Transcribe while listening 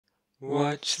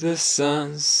Watch the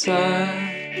sunset.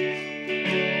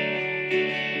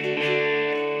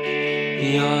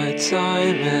 Your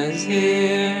time is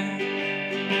here.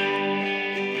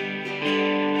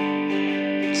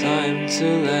 Time to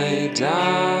lay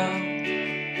down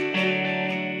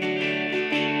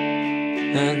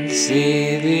and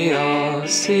see the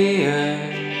all-seer.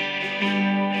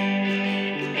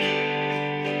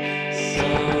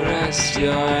 So rest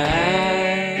your head,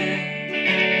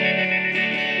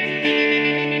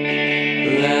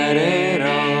 let it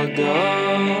all go.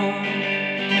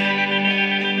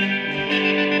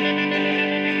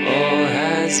 All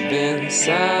has been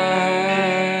said,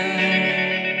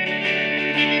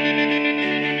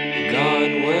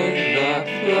 gone with the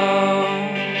flow,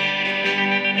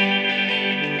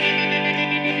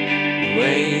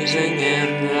 waiting in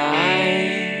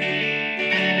line,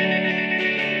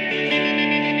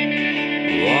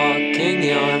 walking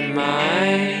your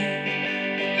mind,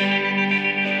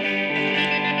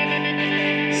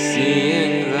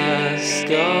 seeing the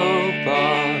scope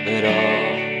of it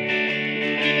all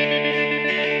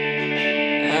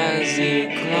as you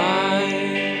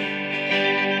climb.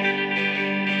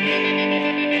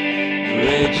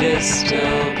 Bridges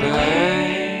still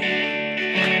burn,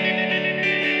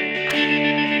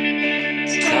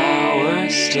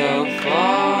 towers still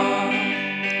fall,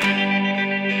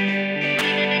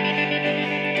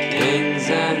 kings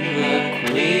and the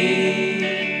queen,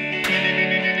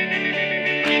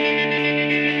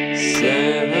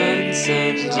 servants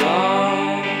and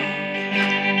all.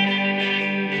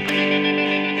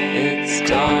 It's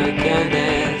dark and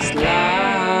it's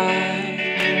light.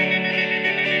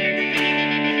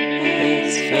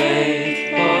 It's faith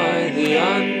for the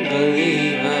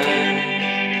unbeliever.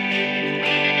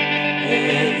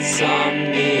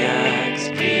 Insomniacs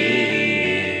dream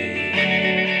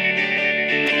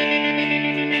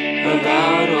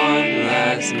about one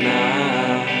last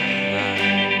night.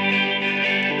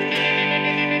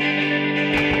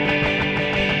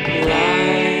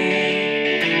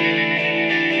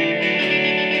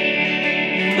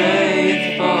 Faith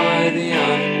for the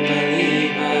unbelievers.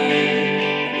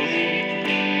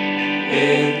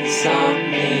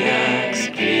 Insomniacs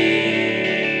dream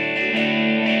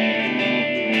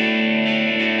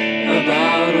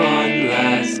about one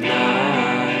last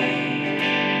night.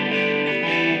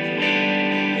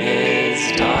 It's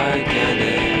dark and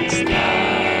it's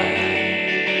light.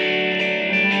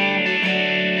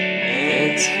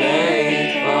 It's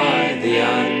faith for the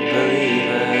unbelievers.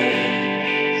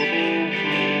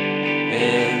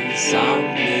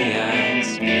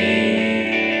 Insomniacs dream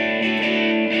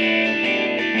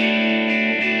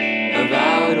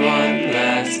about one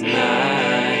last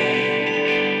night.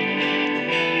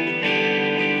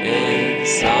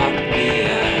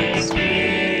 Insomniacs dream.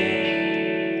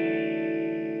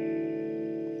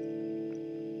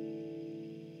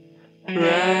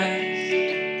 Rest.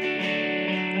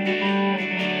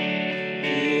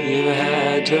 You've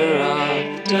had a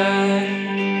rough day.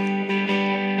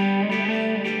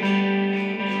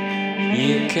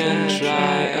 You can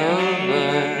try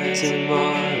over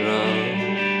tomorrow.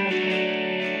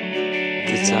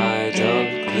 The title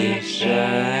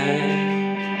cliche.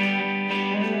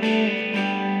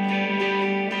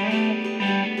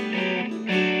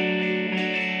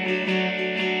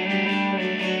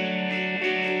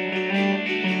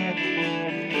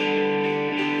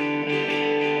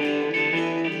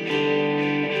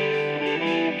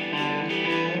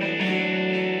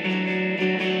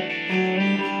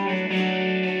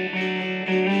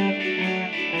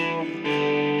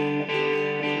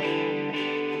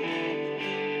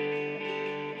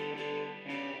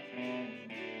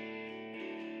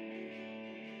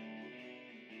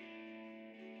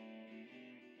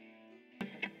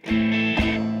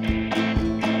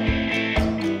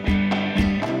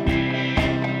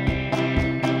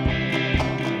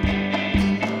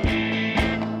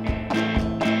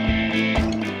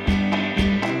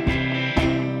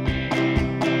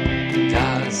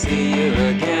 See you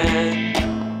again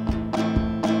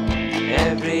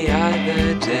every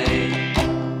other day,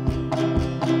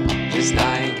 just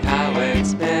like how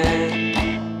it's been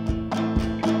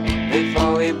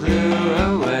before we blew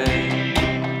away.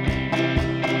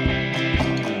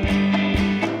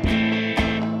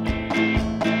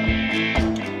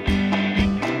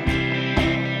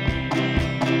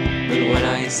 But when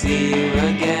I see you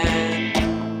again,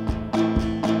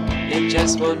 it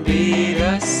just won't be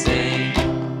the same.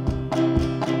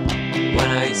 When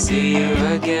I see you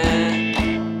again,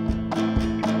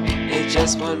 it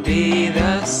just won't be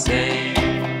the same.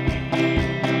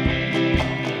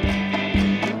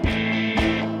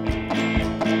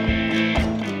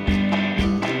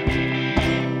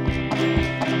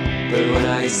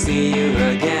 see you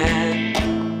again,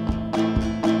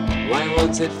 why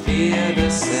won't it feel the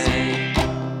same?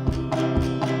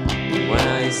 When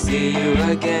I see you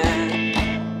again,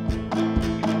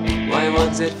 why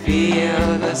won't it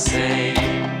feel the same?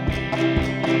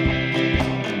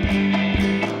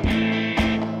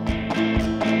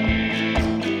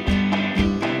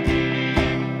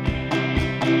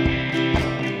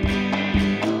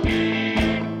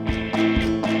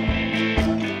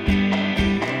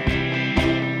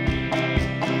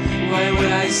 Why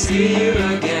would I see you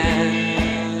again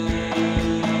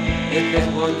if it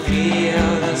won't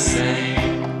feel the same?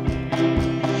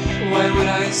 Why would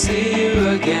I see you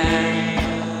again?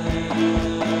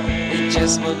 It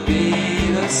just won't be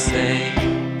the same.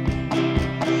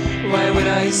 Why would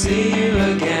I see you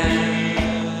again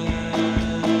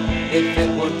if it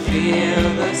won't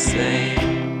feel the same?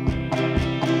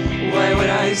 Why would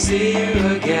I see you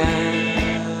again?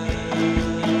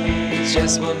 It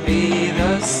just won't be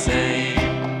the same.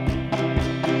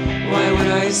 Why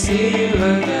would I see you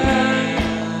again?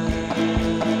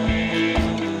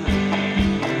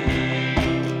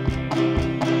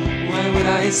 Why would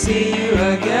I see you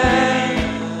again?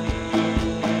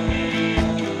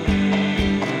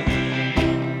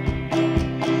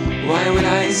 Why would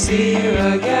I see you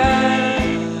again?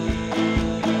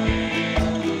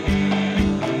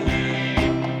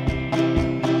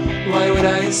 Why would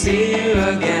I see you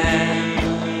again?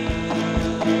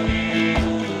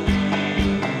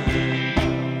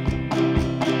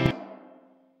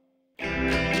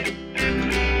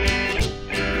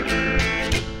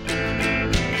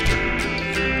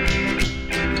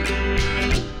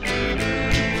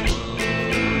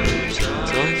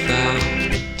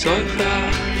 Toy-fowl,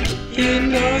 you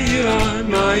know you are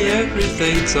my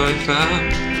everything.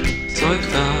 Toy-fowl,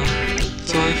 toy-fowl,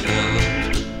 toy-fowl,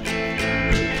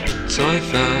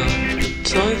 toy-fowl,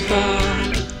 toy-fowl,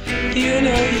 you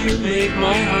know you make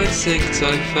my heart sing.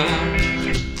 Toy-fowl,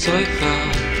 toy-fowl,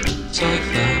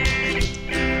 toy-fowl,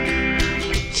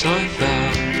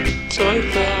 toy-fowl,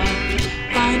 toy-fowl,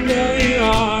 I know you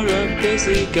are a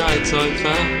busy guy.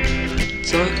 Toy-fowl,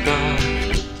 toy-fowl,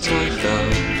 toy-fowl,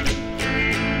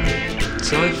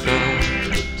 toy-fowl,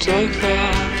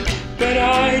 toy-fowl, but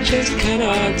I just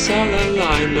cannot tell a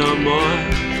lie no more.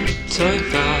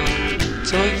 Toy-fowl,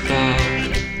 toy-fowl,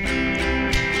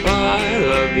 oh, I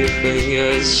love your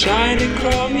fingers, shining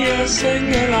chrome, your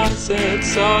single eyes,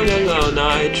 all alone.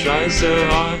 I try so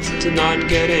hard to not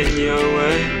get in your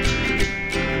way.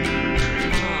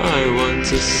 I want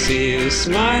to see you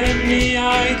smile at me,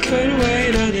 I could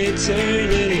wait an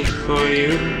eternity for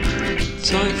you.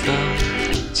 Toy-fowl,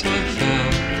 toy-fowl,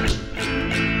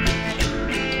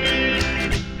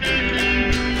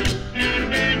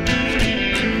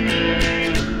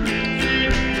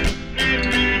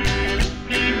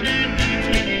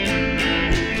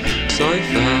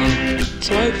 toy-fowl,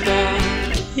 toy-fowl,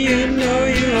 you know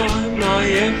you are my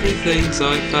everything.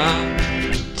 Toy-fowl,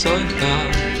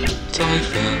 toy-fowl,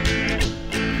 toy-fowl,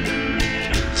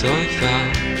 toy-fowl,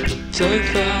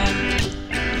 toy-fowl,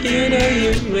 you know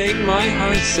you make my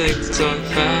heart sing.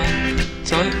 Toy-fowl,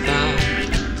 toy-fowl,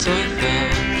 toy-fowl,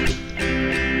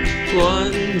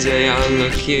 one day I'll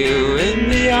look you in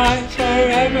the eye,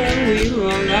 forever we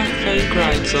will laugh and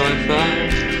cry. Toy-fowl,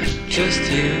 just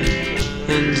you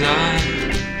and I.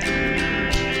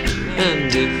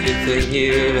 And if you think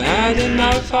you've had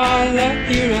enough, I'll let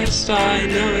you rest. I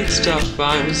know it's tough,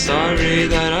 I'm sorry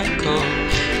that I called.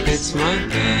 It's my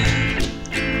bad,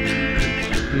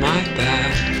 my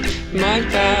bad, my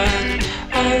bad.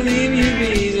 I'll leave you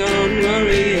be, don't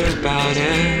worry about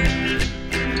it.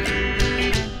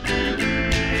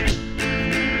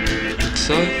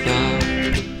 Toy-fowl,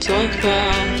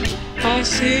 toy-fowl, I'll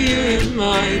see you in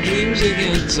my dreams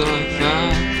again.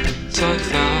 Toy-fowl,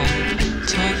 toy-fowl,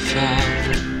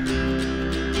 toy-fowl.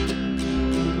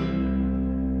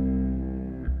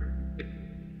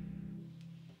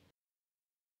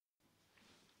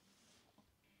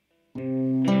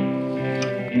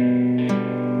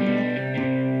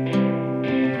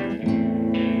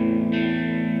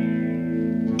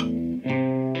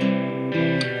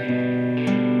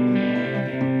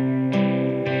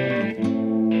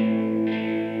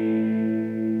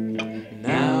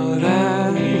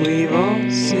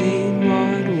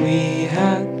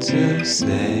 To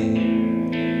say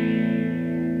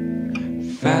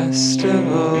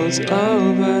festival's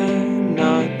over,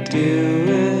 not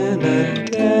doing a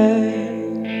day.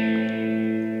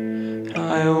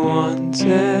 I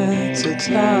wanted to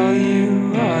tell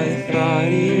you I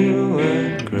thought you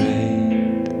were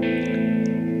great.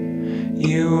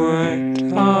 You worked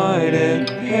hard, it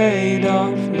paid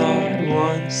off, not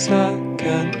one second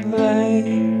and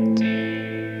late.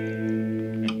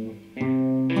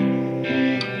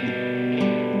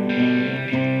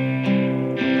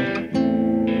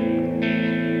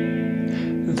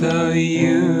 Though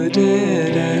you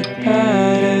did it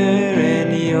better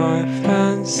in your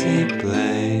fancy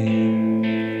play,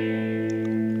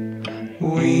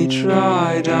 we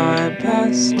tried our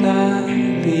best at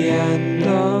the end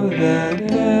of the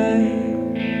day.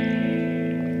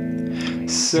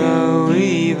 So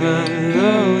even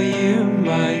though you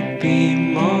might be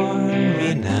more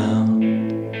renowned,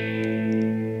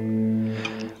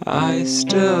 I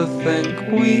still think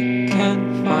we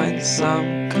can find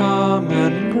some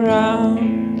common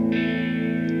ground.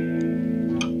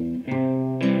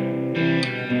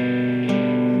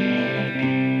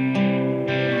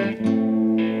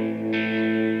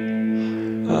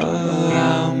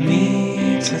 Allow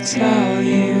me to tell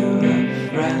you, a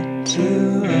friend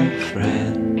to a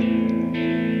friend,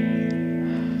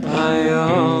 I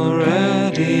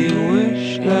already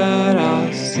wish that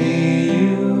I'll see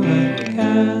you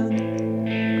again.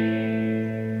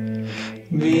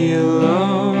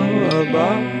 Below,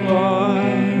 above, or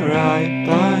right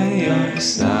by your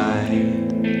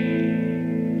side,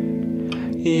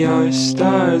 your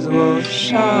stars will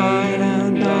shine,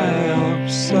 and I hope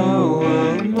so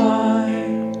will mine.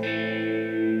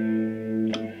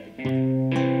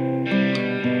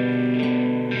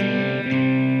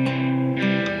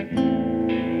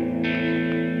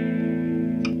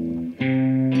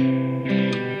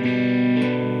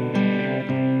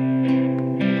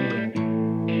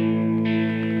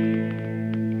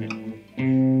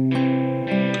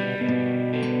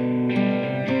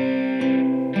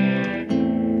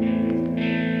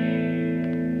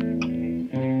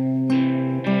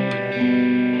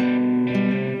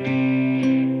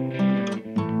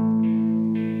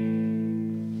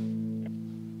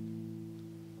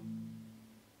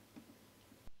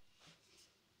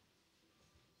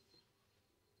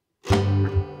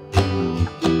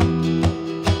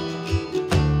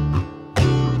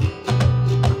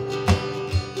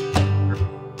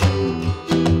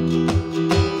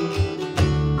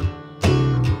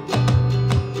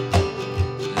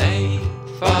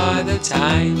 For the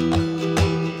time,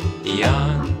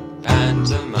 young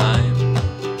pantomime,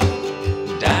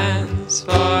 dance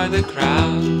for the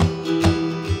crowd,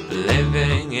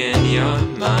 living in your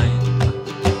mind.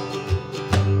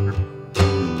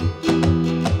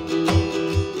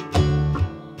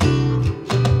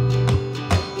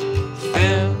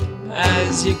 Film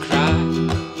as you cry,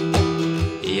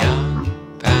 young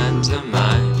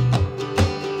pantomime,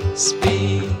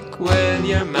 speak with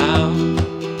your mouth,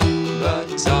 but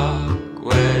talk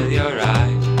with your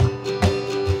eye.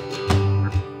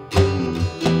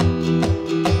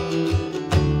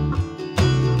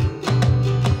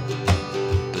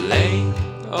 Play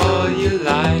all you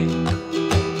like,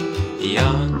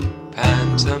 young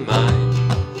pantomime.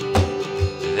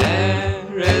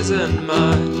 There isn't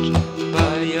much,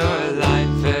 but your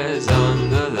life is on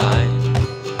the line.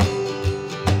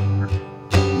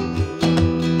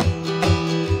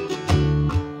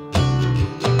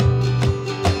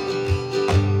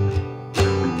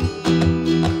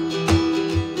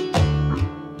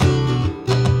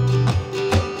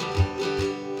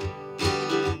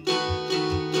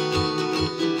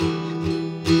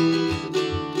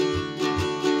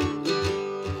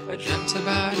 I dreamt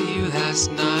about you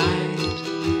last night,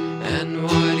 and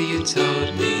what you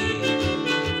told me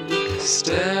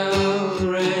still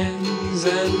rings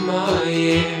in my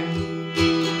ear.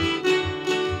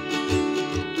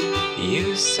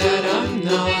 You said I'm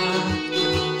not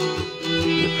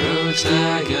the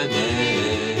protagonist.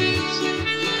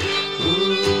 Who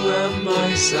am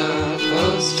I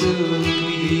supposed to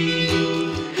be?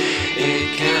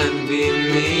 It can't be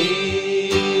me.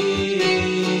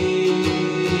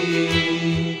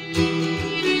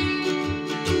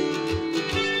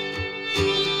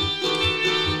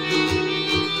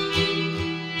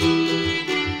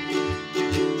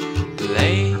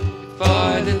 Play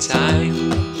for the time,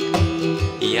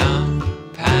 young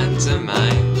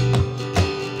pantomime,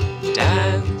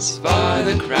 dance for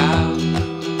the crowd,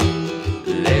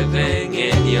 living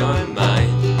in your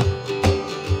mind.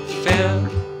 Film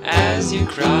as you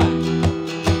cry,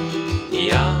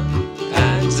 young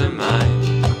pantomime,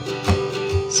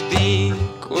 speak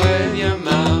with your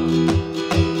mouth,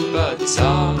 but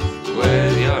talk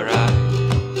with your eye.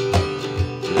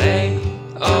 Play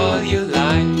all you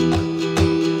like,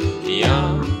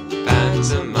 young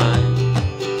pantomime.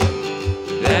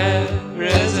 There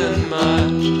isn't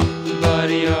much, but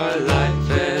your life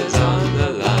is on the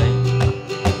line.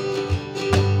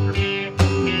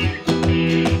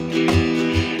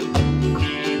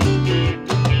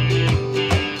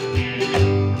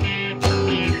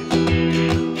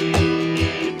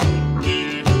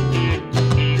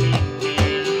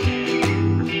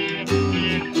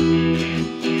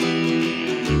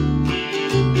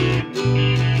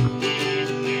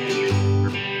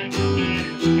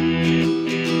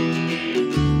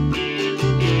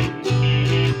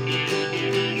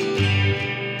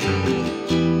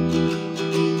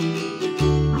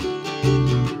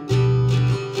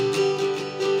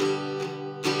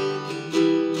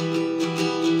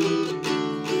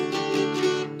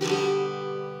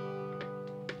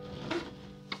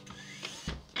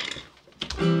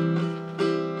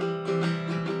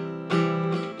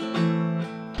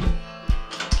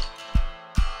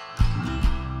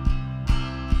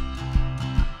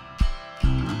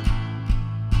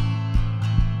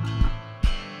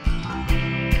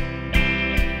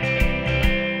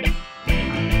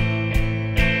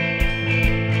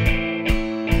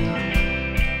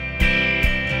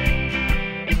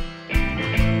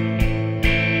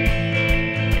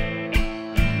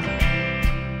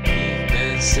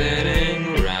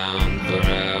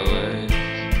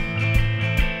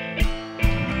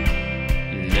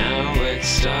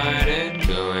 started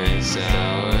going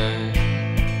sour.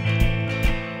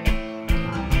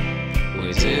 We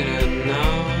didn't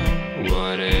know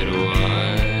what it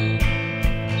was,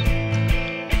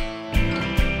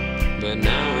 but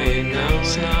now we know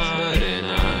it's not in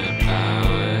our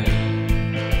power.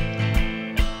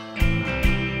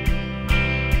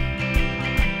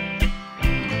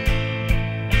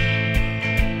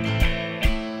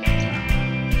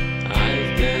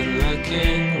 I've been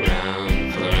looking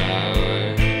round for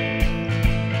hours,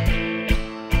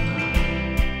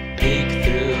 peek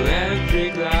through every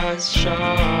glass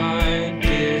shard,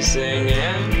 piercing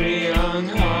every young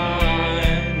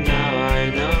heart. Now I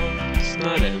know it's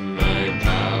not in my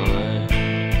power.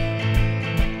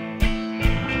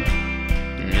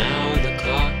 Now the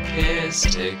clock is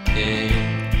ticking.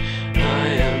 I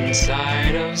am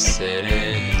tired of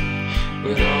sitting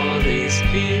with all these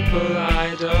people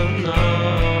I don't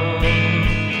know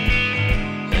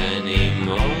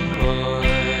anymore.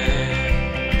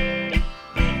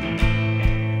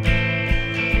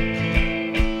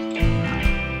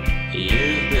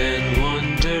 You've been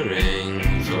wandering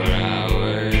for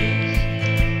hours,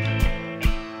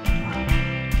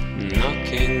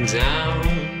 knocking down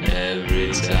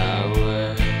every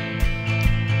tower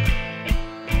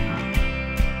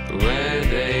where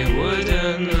they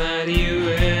wouldn't let you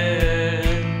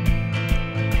in.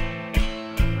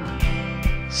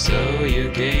 So you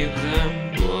gave them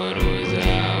what was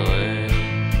ours.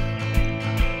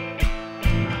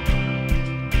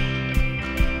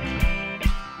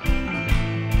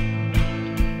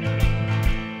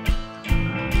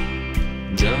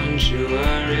 Don't you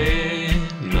worry,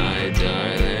 my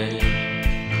darling,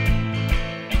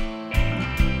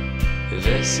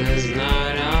 this is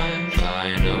not our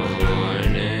final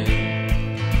warning.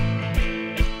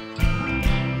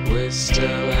 We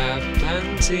still have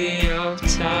plenty of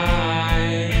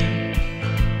time.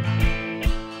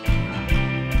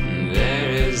 There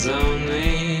is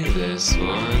only this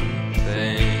one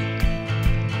thing.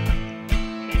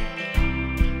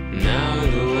 Now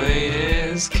the wait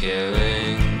is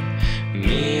killing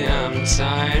me, I'm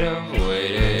tired of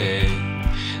waiting.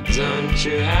 Don't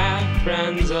you have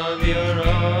friends of your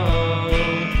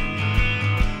own?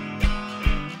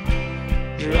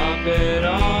 Drop it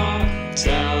all,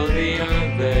 tell the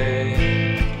others.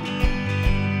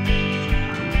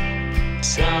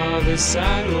 Tell the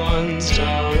sad ones,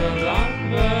 tell the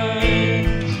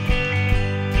lovers.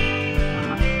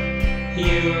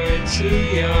 You were too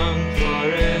young for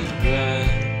it then.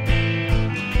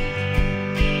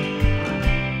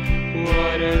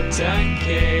 What a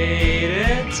decade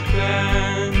it's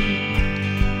been.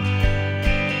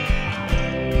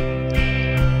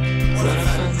 What a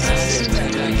fantastic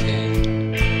decade.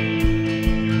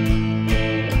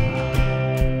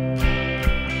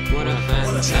 What a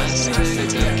fantastic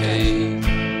decade.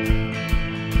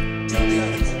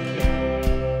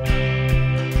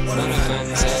 What a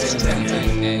fantastic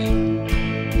decade.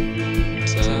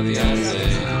 Tell the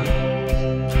others.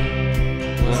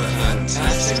 What a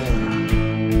fantastic decade.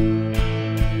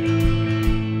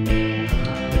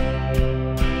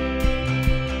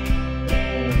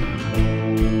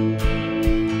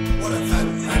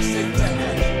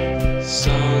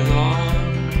 So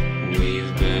long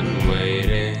we've been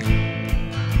waiting.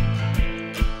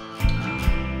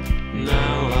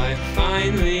 Now I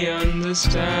finally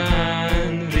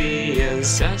understand the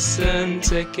incessant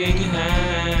ticking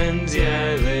hands.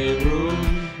 Yeah, they rule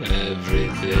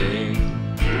everything.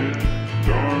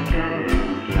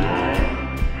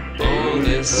 All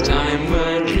this time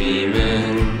we're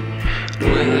dreaming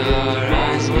with our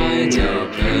eyes wide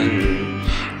open.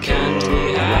 Can't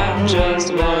we have just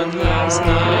one last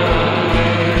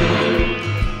night?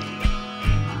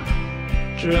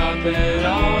 Drop it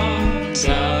all,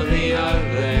 tell the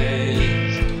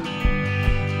others.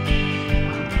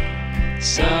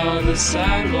 Tell the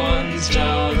sad ones,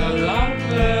 tell the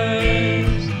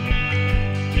lovers.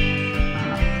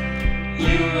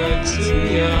 You were too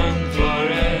young